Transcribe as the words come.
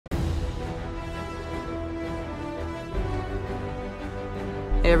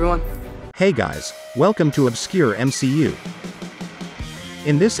Hey everyone. Hey guys, welcome to Obscure MCU.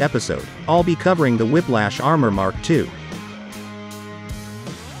 In this episode, I'll be covering the Whiplash Armor Mark II.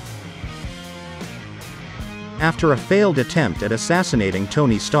 After a failed attempt at assassinating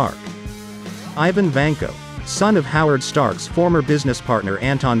Tony Stark, Ivan Vanko, son of Howard Stark's former business partner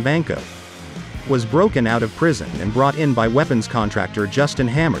Anton Vanko, was broken out of prison and brought in by weapons contractor Justin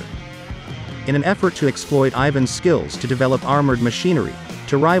Hammer, in an effort to exploit Ivan's skills to develop armored machinery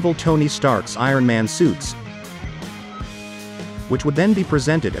to rival Tony Stark's Iron Man suits, which would then be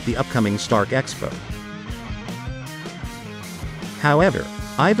presented at the upcoming Stark Expo. However,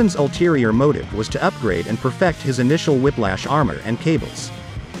 Ivan's ulterior motive was to upgrade and perfect his initial Whiplash armor and cables.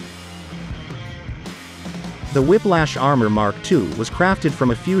 The Whiplash Armor Mark II was crafted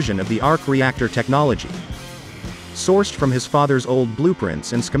from a fusion of the arc reactor technology, sourced from his father's old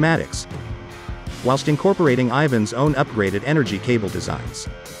blueprints and schematics, whilst incorporating Ivan's own upgraded energy cable designs.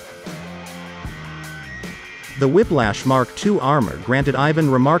 The Whiplash Mark II armor granted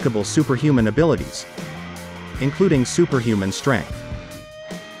Ivan remarkable superhuman abilities, including superhuman strength,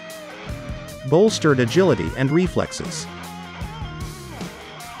 bolstered agility and reflexes,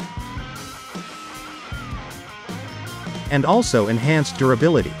 and also enhanced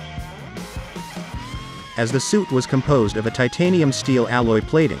durability, as the suit was composed of a titanium steel alloy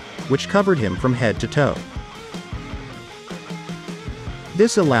plating, which covered him from head to toe.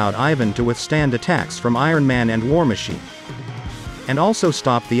 This allowed Ivan to withstand attacks from Iron Man and War Machine, and also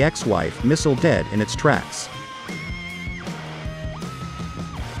stop the ex-wife missile dead in its tracks.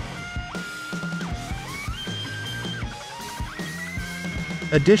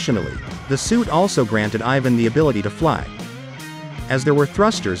 Additionally, the suit also granted Ivan the ability to fly, as there were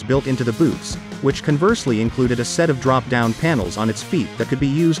thrusters built into the boots, which conversely included a set of drop-down panels on its feet that could be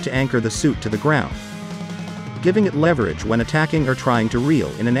used to anchor the suit to the ground, giving it leverage when attacking or trying to reel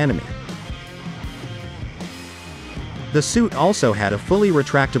in an enemy. The suit also had a fully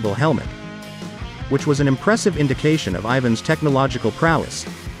retractable helmet, which was an impressive indication of Ivan's technological prowess,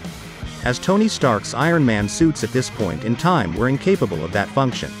 as Tony Stark's Iron Man suits at this point in time were incapable of that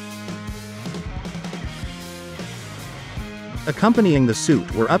function. Accompanying the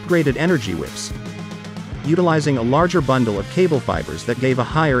suit were upgraded energy whips, utilizing a larger bundle of cable fibers that gave a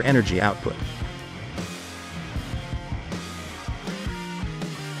higher energy output.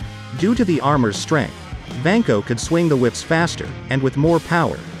 Due to the armor's strength, Vanko could swing the whips faster, and with more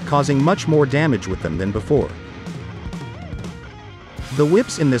power, causing much more damage with them than before. The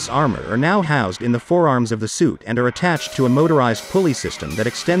whips in this armor are now housed in the forearms of the suit and are attached to a motorized pulley system that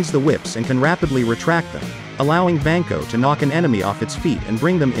extends the whips and can rapidly retract them, allowing Vanko to knock an enemy off its feet and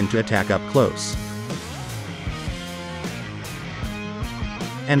bring them in to attack up close.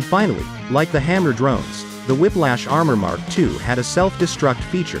 And finally, like the Hammer drones, the Whiplash Armor Mark II had a self-destruct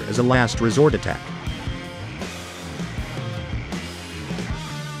feature as a last resort attack.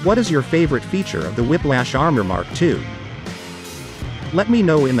 What is your favorite feature of the Whiplash Armor Mark II? Let me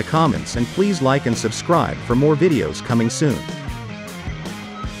know in the comments, and please like and subscribe for more videos coming soon.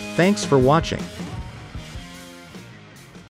 Thanks for watching.